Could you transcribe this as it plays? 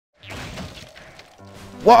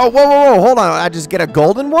Whoa, whoa, whoa, whoa, hold on. I just get a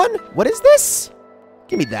golden one? What is this?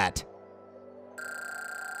 Give me that.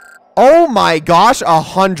 Oh my gosh,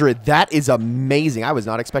 100. That is amazing. I was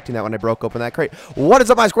not expecting that when I broke open that crate. What is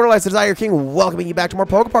up, my Squirtleites? It is your King, welcoming you back to more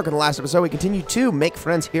PokéPark. In the last episode, we continue to make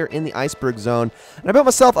friends here in the Iceberg Zone. And I built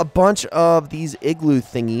myself a bunch of these igloo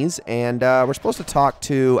thingies, and we're supposed to talk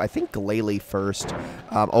to, I think, Glalie first.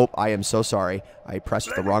 Oh, I am so sorry. I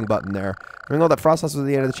pressed the wrong button there. Remember that Frostlass was at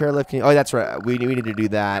the end of the chairlift? Oh, that's right. We need to do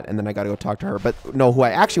that, and then I got to go talk to her. But no, who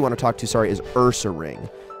I actually want to talk to, sorry, is Ursaring.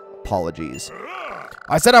 Apologies.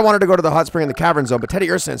 I said I wanted to go to the hot spring in the cavern zone, but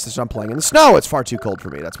Teddy Ursa insists on playing in the snow. It's far too cold for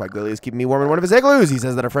me. That's why Glalie is keeping me warm in one of his igloos. He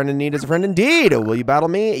says that a friend in need is a friend indeed. Will you battle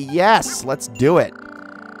me? Yes, let's do it.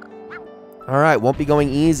 All right, won't be going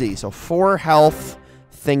easy. So 4 health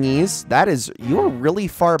thingies. That is, you're really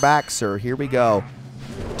far back, sir. Here we go.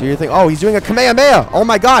 Do your thing. Oh, he's doing a Kamehameha. Oh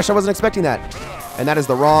my gosh, I wasn't expecting that. And that is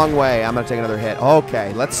the wrong way. I'm gonna take another hit.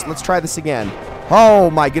 Okay, let's try this again. Oh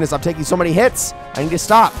my goodness, I'm taking so many hits. I need to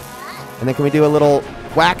stop. And then can we do a little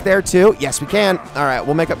whack there too? Yes, we can. All right,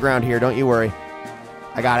 we'll make up ground here. Don't you worry.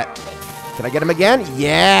 I got it. Can I get him again?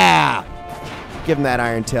 Yeah. Give him that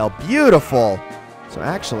Iron Tail. Beautiful. So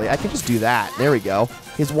actually, I can just do that. There we go.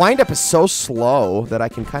 His windup is so slow that I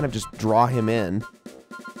can kind of just draw him in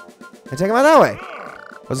and take him out that way.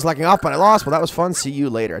 I was slacking off, but I lost. Well, that was fun. See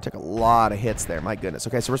you later. I took a lot of hits there. My goodness.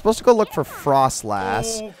 Okay, so we're supposed to go look for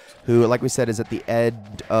Frostlass, who, like we said, is at the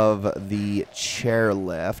end of the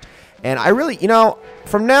chairlift. And I really, you know,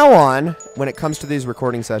 from now on, when it comes to these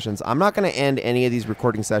recording sessions, I'm not going to end any of these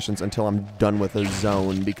recording sessions until I'm done with a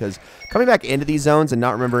zone, because coming back into these zones and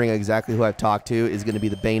not remembering exactly who I've talked to is going to be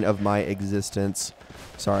the bane of my existence.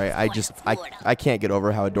 Sorry, I can't get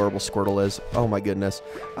over how adorable Squirtle is. Oh my goodness.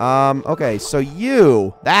 Okay,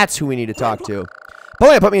 so that's who we need to talk to.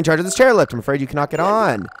 Empoleon, put me in charge of this chairlift. I'm afraid you cannot get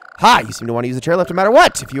on. Ha, you seem to want to use the chairlift no matter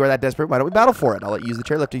what. If you are that desperate, why don't we battle for it? I'll let you use the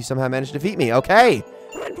chairlift if you somehow manage to defeat me. Okay.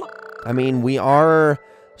 I mean, we are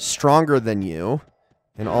stronger than you,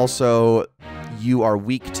 and also you are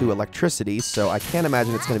weak to electricity, so I can't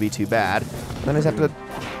imagine it's going to be too bad. Then I just have to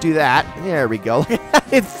do that. There we go.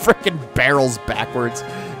 It freaking barrels backwards.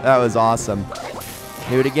 That was awesome.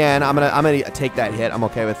 Do it again. I'm gonna take that hit. I'm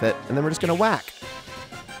okay with it, and then we're just gonna whack.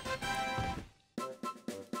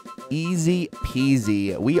 Easy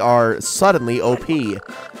peasy. We are suddenly OP.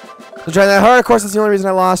 So try that hard. Of course, that's the only reason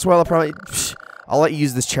I lost. Well, I'll let you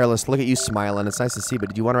use this chairlift. Look at you smiling. It's nice to see, but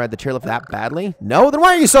did you want to ride the chairlift that badly? No? Then why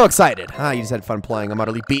are you so excited? Ah, you just had fun playing. I'm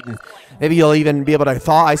utterly beaten. Maybe you'll even be able to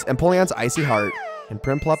thaw Empoleon's icy heart. And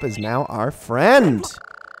Primplup is now our friend.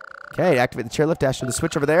 Okay, activate the chairlift, dash into the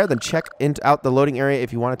switch over there, then check out the loading area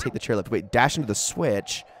if you want to take the chairlift. Wait, dash into the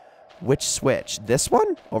switch? Which switch? This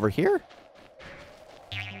one? Over here?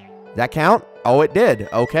 That count? Oh, it did.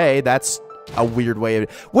 Okay, that's a weird way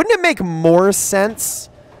of... Wouldn't it make more sense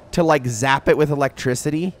to, like, zap it with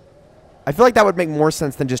electricity? I feel like that would make more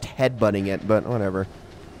sense than just headbutting it, but whatever.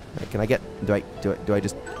 Right, can I get... Do I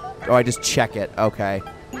just... Oh, I just check it. Okay.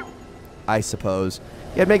 I suppose.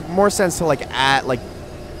 Yeah, it'd make more sense to, like,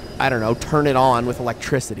 I don't know, turn it on with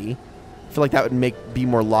electricity. I feel like that would be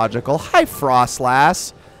more logical. Hi,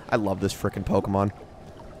 Frostlass. I love this frickin' Pokemon.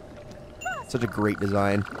 Such a great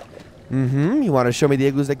design. You want to show me the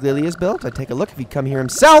igloos that Glalie has built? I'd take a look if he'd come here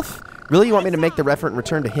himself. Really, you want me to make the effort and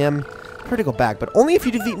return to him? I'm ready to go back, but only if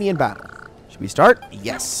you defeat me in battle. Should we start?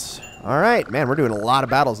 Yes. All right, man, we're doing a lot of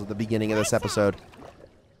battles at the beginning of this episode.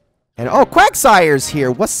 And, oh, Quagsire's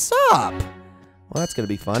here. What's up? Well, that's going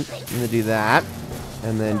to be fun. I'm going to do that.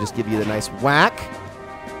 And then just give you the nice whack.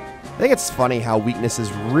 I think it's funny how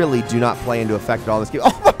weaknesses really do not play into effect at all in this game.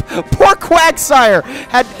 Oh, poor Quagsire!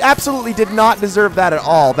 Absolutely did not deserve that at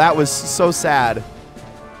all. That was so sad.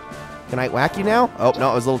 Can I whack you now? Oh,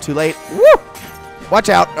 no, it was a little too late. Woo! Watch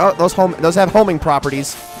out. Oh, those have homing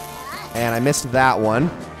properties. And I missed that one.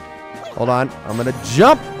 Hold on. I'm going to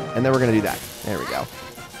jump, and then we're going to do that. There we go.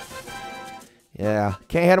 Yeah.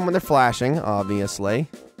 Can't hit them when they're flashing, obviously.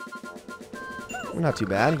 Not too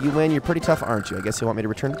bad. You win. You're pretty tough, aren't you? I guess you want me to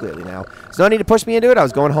return to Glalie now. There's no need to push me into it. I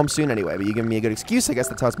was going home soon anyway, but you giving me a good excuse. I guess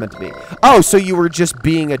that's how it's meant to be. Oh, so you were just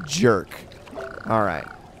being a jerk. All right.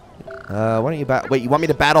 Why don't you wait, you want me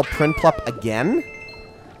to battle Primplup again?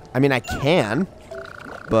 I mean, I can,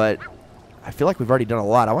 but I feel like we've already done a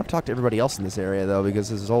lot. I want to talk to everybody else in this area, though, because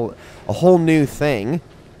this is a whole new thing.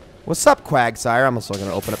 What's up, Quagsire? I'm also going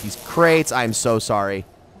to open up these crates. I'm so sorry.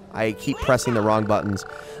 I keep pressing the wrong buttons.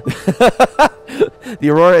 The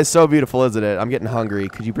Aurora is so beautiful, isn't it? I'm getting hungry.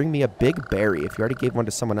 Could you bring me a big berry? If you already gave one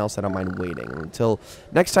to someone else, I don't mind waiting until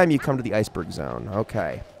next time you come to the Iceberg Zone.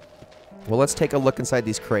 Okay. Well, let's take a look inside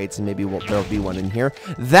these crates, and maybe there'll be one in here.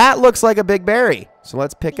 That looks like a big berry. So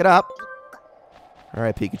let's pick it up. All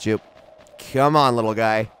right, Pikachu. Come on, little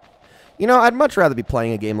guy. You know, I'd much rather be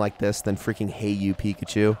playing a game like this than freaking Hey You,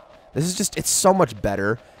 Pikachu. This is just, it's so much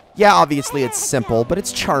better. Yeah, obviously it's simple, but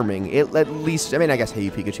it's charming. It at least, I mean, I guess Hey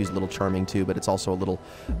You, Pikachu's a little charming too, but it's also a little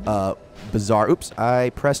bizarre. Oops,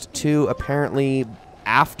 I pressed 2 apparently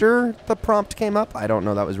after the prompt came up. I don't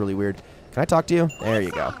know, that was really weird. Can I talk to you? There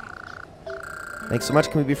you go. Thanks so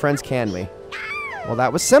much. Can we be friends? Can we? Well,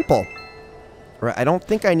 that was simple. Right, I don't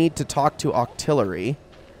think I need to talk to Octillery.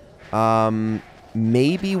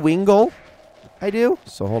 Maybe Wingull? I do.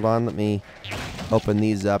 So hold on, let me open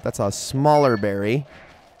these up. That's a smaller berry.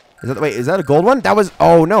 Is that, wait, is that a gold one? That was,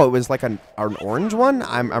 oh no, it was like an orange one?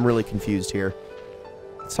 I'm really confused here.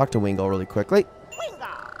 Let's talk to Wingull really quickly.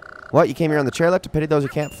 What, you came here on the chairlift to pity those who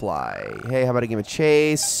can't fly. Hey, how about a game of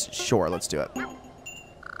chase? Sure, let's do it.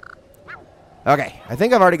 Okay, I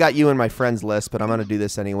think I've already got you in my friends list, but I'm going to do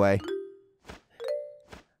this anyway.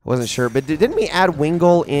 I wasn't sure, but didn't we add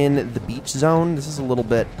Wingull in the beach zone? This is a little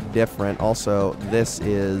bit different. Also, this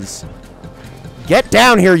is... Get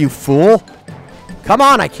down here, you fool! Come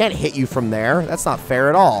on, I can't hit you from there. That's not fair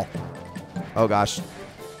at all. Oh, gosh.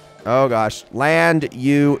 Oh, gosh. Land,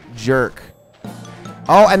 you jerk.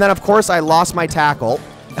 Oh, and then, of course, I lost my tackle.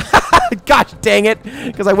 Gosh dang it,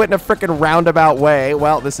 because I went in a freaking roundabout way.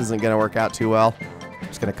 Well, this isn't going to work out too well. I'm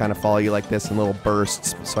just going to kind of follow you like this in little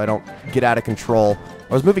bursts so I don't get out of control.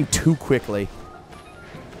 I was moving too quickly.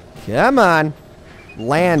 Come on.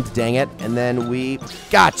 Land, dang it. And then we...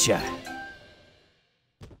 Gotcha.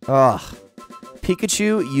 Ugh.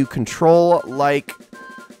 Pikachu, you control like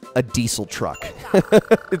a diesel truck.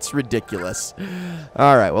 It's ridiculous.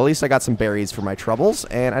 Alright, well at least I got some berries for my troubles.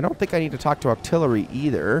 And I don't think I need to talk to Octillery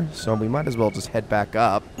either. So we might as well just head back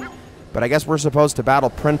up. But I guess we're supposed to battle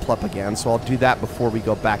Prinplup again. So I'll do that before we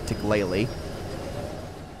go back to Glalie.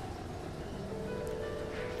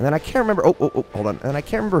 And then I can't remember... Oh, hold on. And I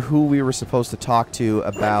can't remember who we were supposed to talk to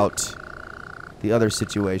about the other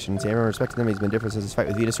situations. I remember respecting them. He's been different since his fight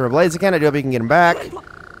with Venusaur Blaziken. I do hope you can get him back.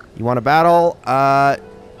 You want to battle? I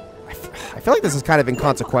feel like this is kind of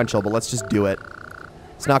inconsequential, but let's just do it.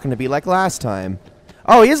 It's not going to be like last time.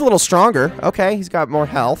 Oh, he is a little stronger. Okay, he's got more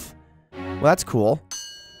health. Well, that's cool.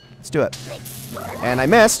 Let's do it. And I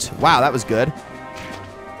missed. Wow, that was good.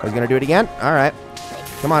 I was going to do it again. All right.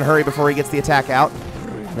 Come on, hurry before he gets the attack out.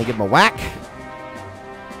 Let me give him a whack.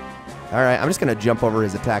 All right, I'm just going to jump over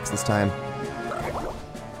his attacks this time.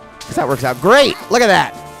 Because that works out great. Look at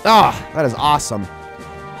that. Oh, that is awesome.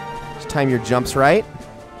 Just time your jumps right.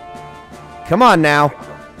 Come on now.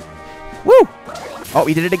 Woo! Oh,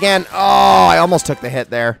 he did it again. Oh, I almost took the hit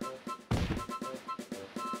there.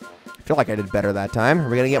 I feel like I did better that time. Are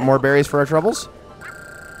we going to get more berries for our troubles?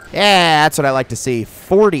 Yeah, that's what I like to see.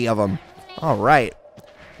 40 of them. All right.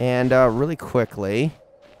 And really quickly...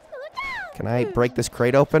 Can I break this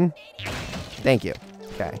crate open? Thank you.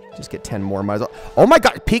 Okay, just get 10 more. Might as well. Oh my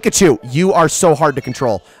god, Pikachu! You are so hard to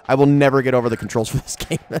control. I will never get over the controls for this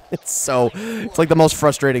game. It's like the most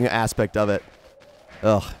frustrating aspect of it.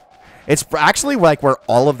 Ugh. It's actually like where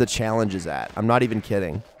all of the challenge is at. I'm not even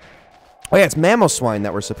kidding. Oh yeah, it's Mamoswine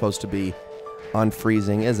that we're supposed to be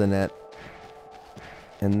unfreezing, isn't it?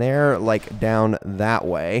 And they're like down that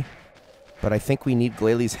way. But I think we need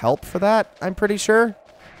Glalie's help for that, I'm pretty sure.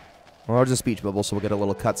 Well, there's a speech bubble, so we'll get a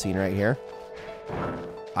little cutscene right here.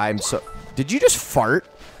 Did you just fart?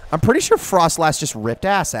 I'm pretty sure Frostlass just ripped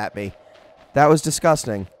ass at me. That was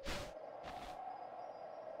disgusting.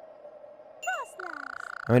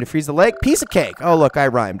 I'm going to freeze the lake. Piece of cake. Oh, look, I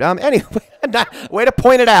rhymed. Anyway, way to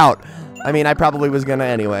point it out. I mean, I probably was going to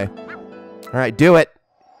anyway. All right, do it.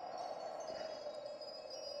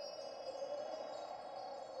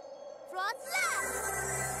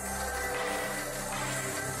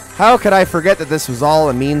 How could I forget that this was all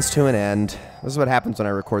a means to an end? This is what happens when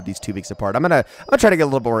I record these 2 weeks apart. I'm gonna try to get a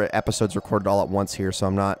little more episodes recorded all at once here, so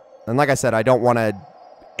I'm not. And like I said, I don't want to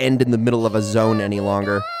end in the middle of a zone any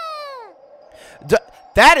longer.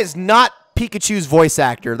 That is not Pikachu's voice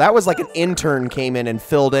actor. That was like an intern came in and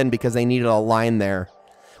filled in because they needed a line there.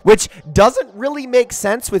 Which doesn't really make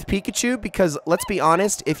sense with Pikachu because, let's be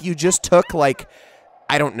honest, if you just took like,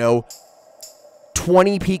 I don't know,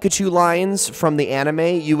 20 Pikachu lines from the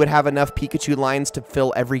anime, you would have enough Pikachu lines to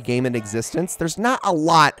fill every game in existence. There's not a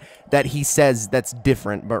lot that he says that's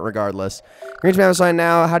different, but regardless. Green Mamoswine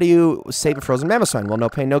now. How do you save a frozen Mamoswine? Well, no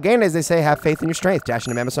pain, no gain. As they say, have faith in your strength. Dash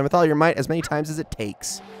into Mamoswine with all your might as many times as it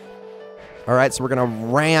takes. All right, so we're going to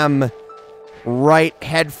ram right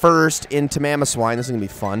head first into Mamoswine. This is going to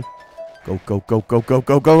be fun. Go, go, go, go, go,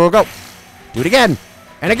 go, go, go, go. Do it again.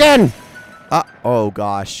 And again. Oh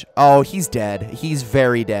gosh. Oh, he's dead. He's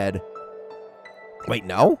very dead. Wait,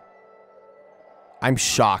 no? I'm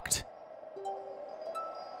shocked.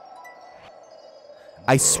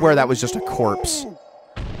 I swear that was just a corpse.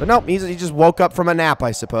 But nope, he just woke up from a nap,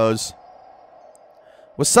 I suppose.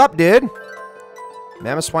 What's up, dude?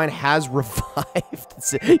 Mamoswine has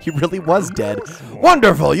revived. He really was dead.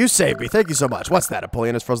 Wonderful, you saved me. Thank you so much. What's that?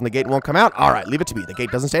 Empoleon has frozen the gate and won't come out? All right, leave it to me. The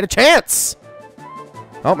gate doesn't stand a chance.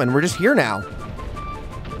 Oh, and we're just here now.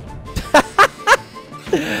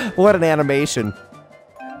 What an animation.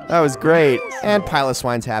 That was great. And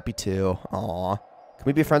Piloswine's happy too. Aw. Can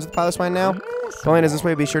we be friends with Piloswine now? Empoleon is this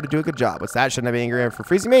way, be sure to do a good job. What's that? Shouldn't I be angry for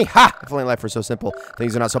freezing me? Ha! If only life were so simple.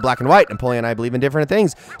 Things are not so black and white. Empoleon and I believe in different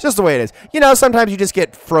things. It's just the way it is. You know, sometimes you just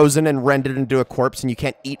get frozen and rendered into a corpse and you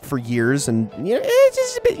can't eat for years and, you know, it's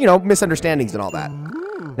just a bit, you know, misunderstandings and all that.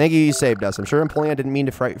 Thank you, you saved us. I'm sure Empoleon didn't mean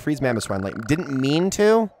to freeze Mamoswine. Like, didn't mean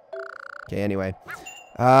to? Okay, anyway.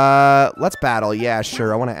 Let's battle. Yeah,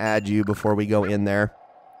 sure. I want to add you before we go in there.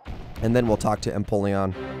 And then we'll talk to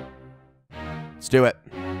Empoleon. Let's do it.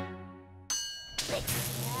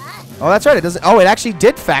 Oh, that's right. It doesn't. Oh, it actually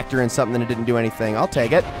did factor in something and it didn't do anything. I'll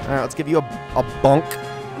take it. All right, let's give you a bunk.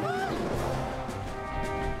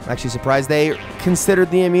 I'm actually surprised they considered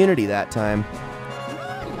the immunity that time.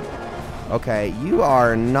 Okay, you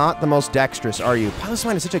are not the most dexterous, are you?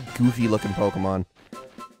 Piloswine is such a goofy-looking Pokemon.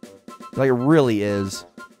 Like, it really is.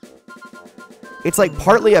 It's like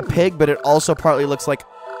partly a pig, but it also partly looks like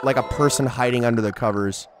a person hiding under the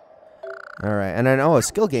covers. All right, and then, oh, a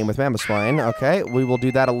skill game with Mamoswine. Okay, we will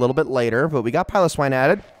do that a little bit later, but we got Piloswine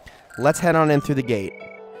added. Let's head on in through the gate.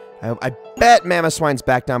 I bet Mamoswine's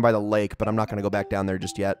back down by the lake, but I'm not going to go back down there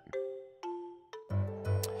just yet.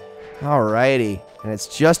 Alrighty, and it's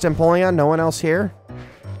just Empoleon, no one else here?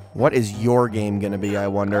 What is your game going to be, I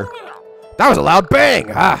wonder? That was a loud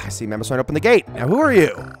bang! Ah, I see Mamoswine open the gate. Now, who are you?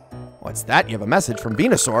 What's that? You have a message from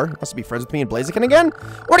Venusaur. You must be friends with me and Blaziken again?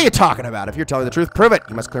 What are you talking about? If you're telling the truth, prove it.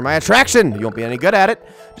 You must clear my attraction. You won't be any good at it.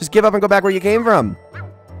 Just give up and go back where you came from.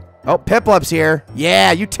 Oh, Piplup's here.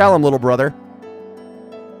 Yeah, you tell him, little brother.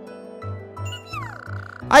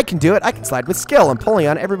 I can do it. I can slide with skill.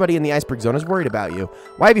 Empoleon, everybody in the iceberg zone is worried about you.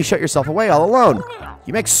 Why have you shut yourself away all alone?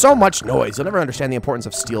 You make so much noise. You'll never understand the importance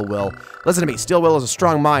of Steel Will. Listen to me. Steel Will is a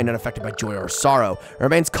strong mind, unaffected by joy or sorrow. It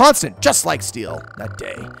remains constant, just like steel. That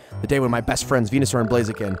day. The day when my best friends, Venusaur and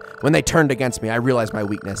Blaziken, when they turned against me, I realized my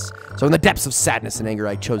weakness. So in the depths of sadness and anger,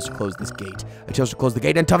 I chose to close this gate. I chose to close the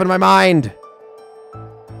gate and toughen my mind.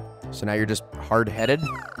 So now you're just hard-headed?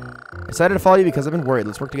 I decided to follow you because I've been worried.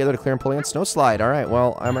 Let's work together to clear Empoleon's snow slide. All right,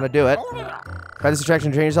 well, I'm going to do it. Try this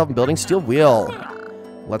attraction to train yourself in building Steel Wheel.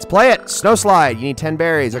 Let's play it. Snow slide. You need 10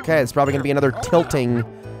 berries. Okay, it's probably going to be another tilting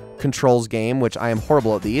controls game, which I am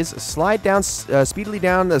horrible at these. Slide down, speedily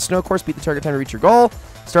down the snow course. Beat the target time to reach your goal.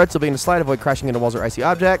 Start, so begin to slide. Avoid crashing into walls or icy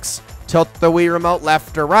objects. Tilt the Wii remote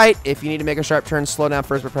left or right. If you need to make a sharp turn, slow down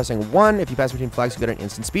first by pressing 1. If you pass between flags, you get an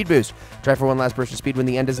instant speed boost. Try for one last burst of speed when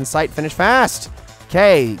the end is in sight. Finish fast.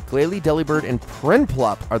 Okay, Glalie, Delibird, and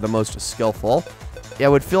Prinplup are the most skillful. Yeah,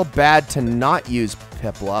 it would feel bad to not use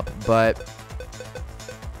Piplup, but...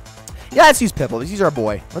 yeah, let's use Piplup. Let's use our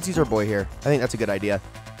boy. Let's use our boy here. I think that's a good idea.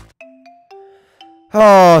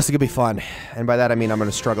 Oh, this is going to be fun. And by that, I mean I'm going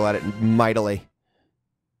to struggle at it mightily.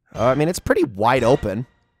 I mean, it's pretty wide open.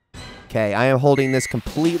 Okay, I am holding this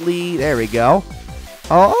completely... there we go.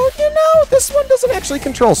 Oh, you know, this one doesn't actually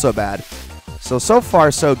control so bad. So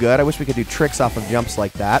far, so good. I wish we could do tricks off of jumps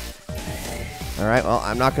like that. Alright, well,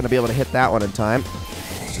 I'm not going to be able to hit that one in time.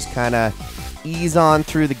 Let's just kind of ease on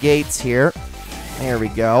through the gates here. There we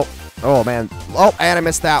go. Oh, man. Oh, and I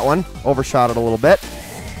missed that one. Overshot it a little bit.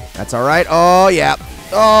 That's alright. Oh, yeah.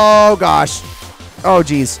 Oh, gosh. Oh,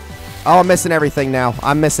 geez. Oh, I'm missing everything now.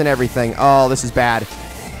 I'm missing everything. Oh, this is bad.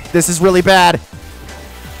 This is really bad.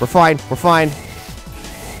 We're fine. We're fine.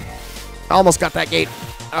 Almost got that gate.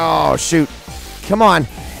 Oh, shoot. Come on.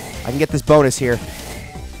 I can get this bonus here.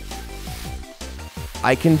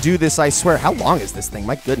 I can do this, I swear. How long is this thing?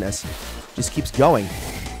 My goodness. Just keeps going.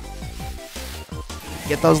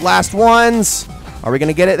 Get those last ones. Are we going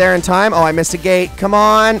to get it there in time? Oh, I missed a gate. Come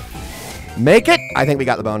on. Make it. I think we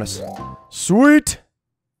got the bonus. Sweet.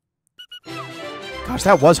 Gosh,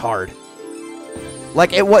 that was hard.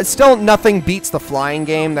 Like, it was still nothing beats the flying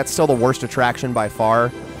game. That's still the worst attraction by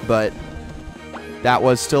far. But that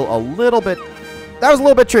was still a little bit... that was a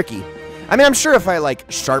little bit tricky. I mean, I'm sure if I, like,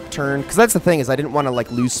 sharp turn... because that's the thing, is I didn't want to, like,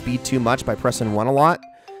 lose speed too much by pressing 1 a lot.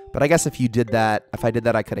 But I guess if you did that... if I did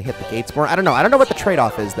that, I could have hit the gates more. I don't know. I don't know what the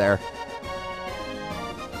trade-off is there.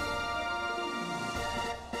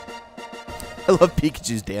 I love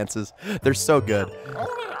Pikachu's dances. They're so good.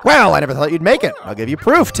 Well, I never thought you'd make it. I'll give you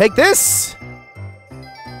proof. Take this.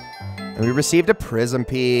 And we received a prism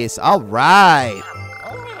piece. All right.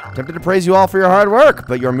 Tempted to praise you all for your hard work,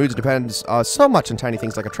 but your moods depend so much on tiny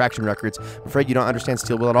things like attraction records. I'm afraid you don't understand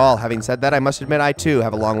Steel Wheel at all. Having said that, I must admit I, too,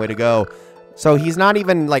 have a long way to go. So he's not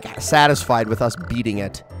even, like, satisfied with us beating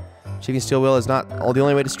it. Achieving Steel Wheel is not the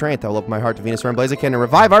only way to strength. I will open my heart to Venusaur and Blaziken and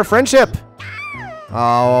revive our friendship.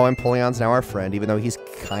 Oh, Empoleon's now our friend, even though he's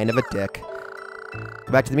kind of a dick.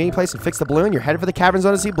 Go back to the meeting place and fix the balloon. You're headed for the cavern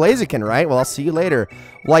zone to see Blaziken, right? Well, I'll see you later.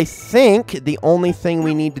 Well, I think the only thing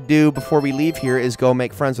we need to do before we leave here is go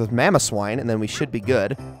make friends with Mamoswine, and then we should be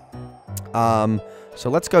good. So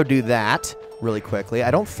let's go do that really quickly.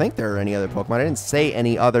 I don't think there are any other Pokemon. I didn't say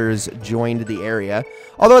any others joined the area.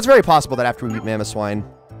 Although it's very possible that after we beat Mamoswine,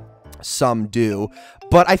 some do.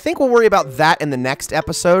 But I think we'll worry about that in the next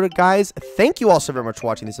episode, guys. Thank you all so very much for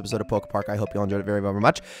watching this episode of PokéPark. I hope you all enjoyed it very, very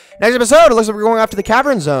much. Next episode, it looks like we're going off to the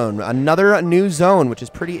Cavern Zone. Another new zone, which is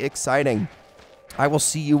pretty exciting. I will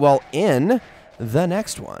see you all in the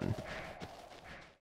next one.